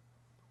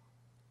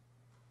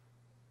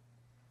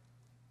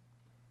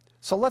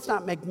 So let's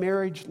not make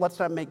marriage, let's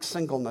not make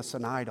singleness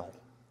an idol.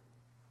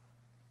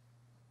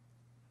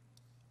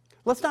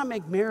 Let's not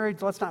make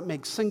marriage, let's not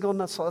make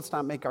singleness, let's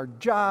not make our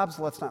jobs,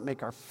 let's not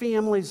make our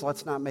families,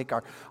 let's not make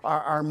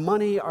our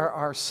money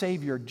our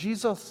Savior.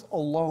 Jesus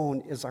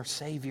alone is our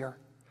Savior.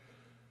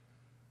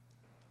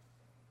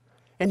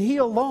 And He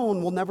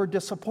alone will never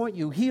disappoint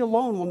you. He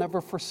alone will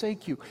never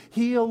forsake you.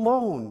 He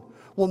alone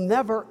will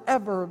never,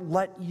 ever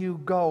let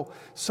you go.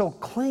 So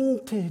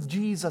cling to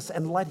Jesus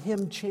and let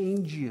Him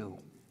change you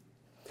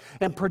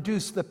and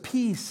produce the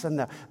peace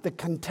and the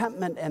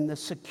contentment and the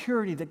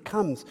security that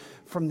comes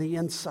from the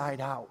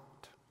inside out.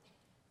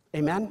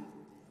 Amen?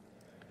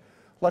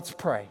 Let's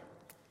pray.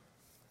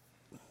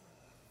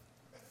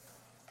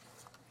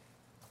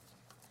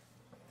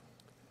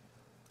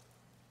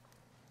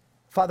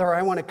 Father,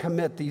 I want to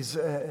commit these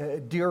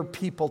dear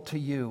people to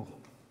you.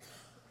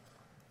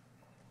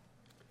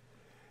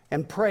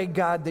 And pray,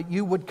 God, that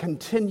you would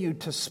continue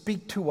to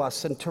speak to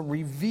us and to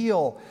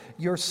reveal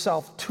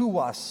yourself to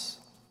us,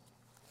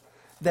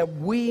 that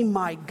we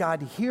might,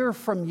 God, hear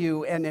from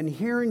you, and in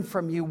hearing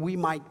from you, we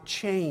might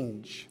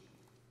change.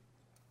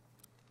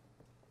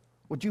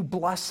 Would you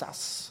bless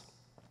us?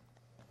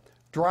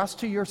 Draw us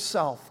to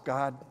yourself,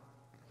 God.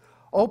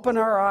 Open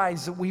our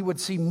eyes that we would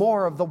see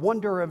more of the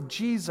wonder of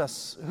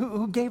Jesus,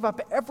 who gave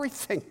up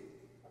everything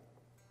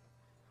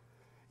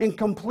in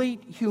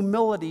complete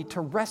humility to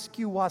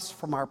rescue us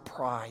from our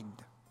pride.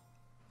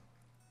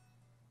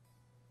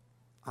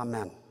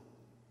 Amen.